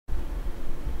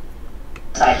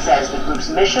website says the group's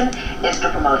mission is to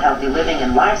promote healthy living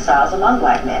and lifestyles among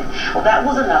black men. Well, that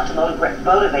was enough to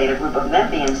motivate a group of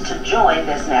Memphians to join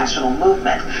this national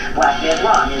movement. Black Men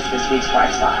Run is this week's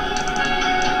Bright Spot.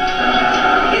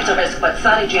 It's a crisp but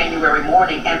sunny January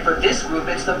morning, and for this group,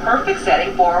 it's the perfect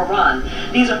setting for a run.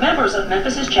 These are members of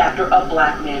Memphis' chapter of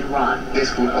Black Men Run.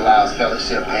 This group allows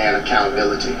fellowship and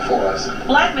accountability for us.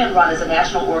 Black Men Run is a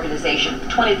national organization with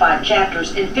 25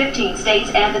 chapters in 15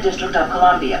 states and the District of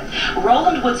Columbia.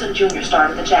 Roland Woodson Jr.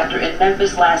 started the chapter in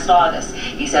Memphis last August.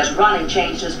 He says running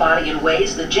changed his body in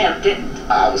ways the gym didn't.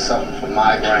 I was suffering from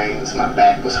migraines, my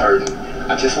back was hurting.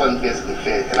 I just wasn't physically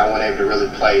fit, and I wasn't able to really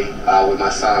play with my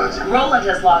sons. Roland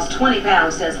has lost 20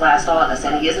 pounds since last August,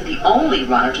 and he isn't the only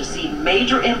runner to see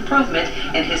major improvement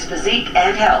in his physique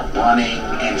and health. Running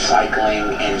and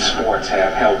cycling and sports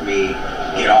have helped me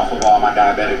get off of all my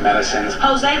diabetic medicines.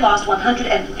 Jose lost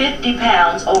 150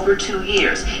 pounds over 2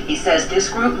 years. He says this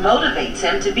group motivates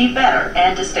him to be better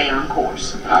and to stay on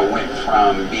course. I went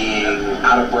from being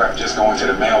out of breath just going to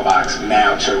the mailbox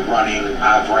now to running.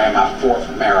 I've ran my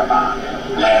 4th marathon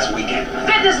last weekend.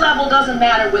 Fitness level doesn't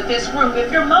matter with this group.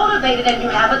 If you're motivated and you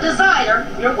have a desire,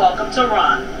 you're welcome to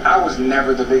run. I was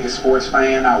never the biggest sports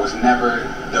fan. I was never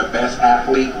the best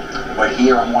athlete, but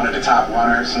here I'm one of the top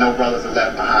runners. No brothers are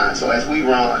left behind. So as we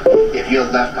run, if you're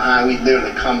left behind, we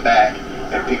literally come back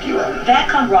and pick you up. That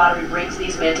camaraderie brings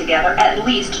these men together at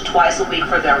least twice a week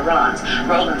for their runs.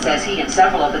 Roland says he and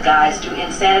several of the guys do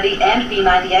Insanity and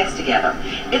B90X together.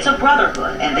 It's a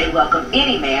brotherhood, and they welcome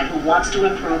any man who wants to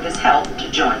improve his health to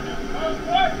join them.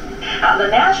 The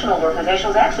national organization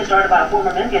was actually started by a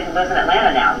former Memphian who lives in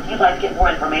Atlanta now. If you'd like to get more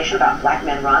information about Black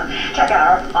Men Run, check out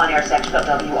our on-air section of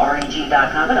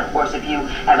WREG.com. And of course, if you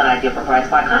have an idea for Bright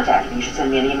Spot, contact me. You should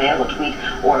send me an email, a tweet,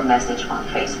 or a message on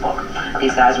Facebook.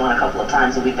 These guys run a couple of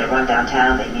times a week. They run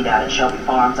downtown. They meet out at Shelby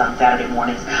Farms on Saturday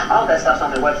mornings. All of that stuff's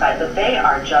on their website, but they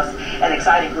are just an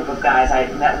exciting group of guys. I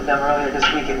met with them earlier this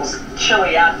week. It was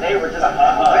chilly out. They were just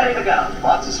ready to go.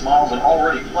 Lots of smiles and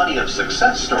already plenty of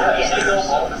success stories. Yes.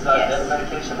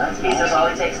 He says all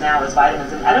he takes now is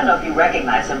vitamins. And I don't know if you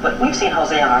recognize him, but we've seen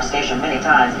Jose on our station many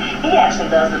times. He actually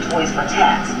does the Toys for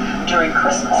Tats during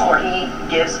Christmas, where he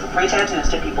gives free tattoos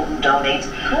to people who donate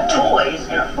toys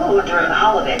and food during the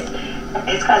holidays.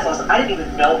 It's kind of awesome. I didn't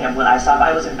even know him when I saw him.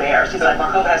 I was embarrassed. He's like,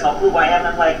 Marco has no clue who I am. And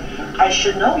I'm like, I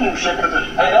should know you, shouldn't I?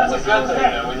 Hey, that's a good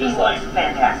thing. When he looks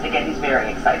fantastic, and he's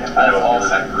very excited. I know all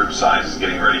that group size is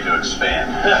getting ready to expand.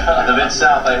 In the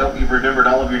Mid-South, I hope you've remembered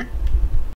all of your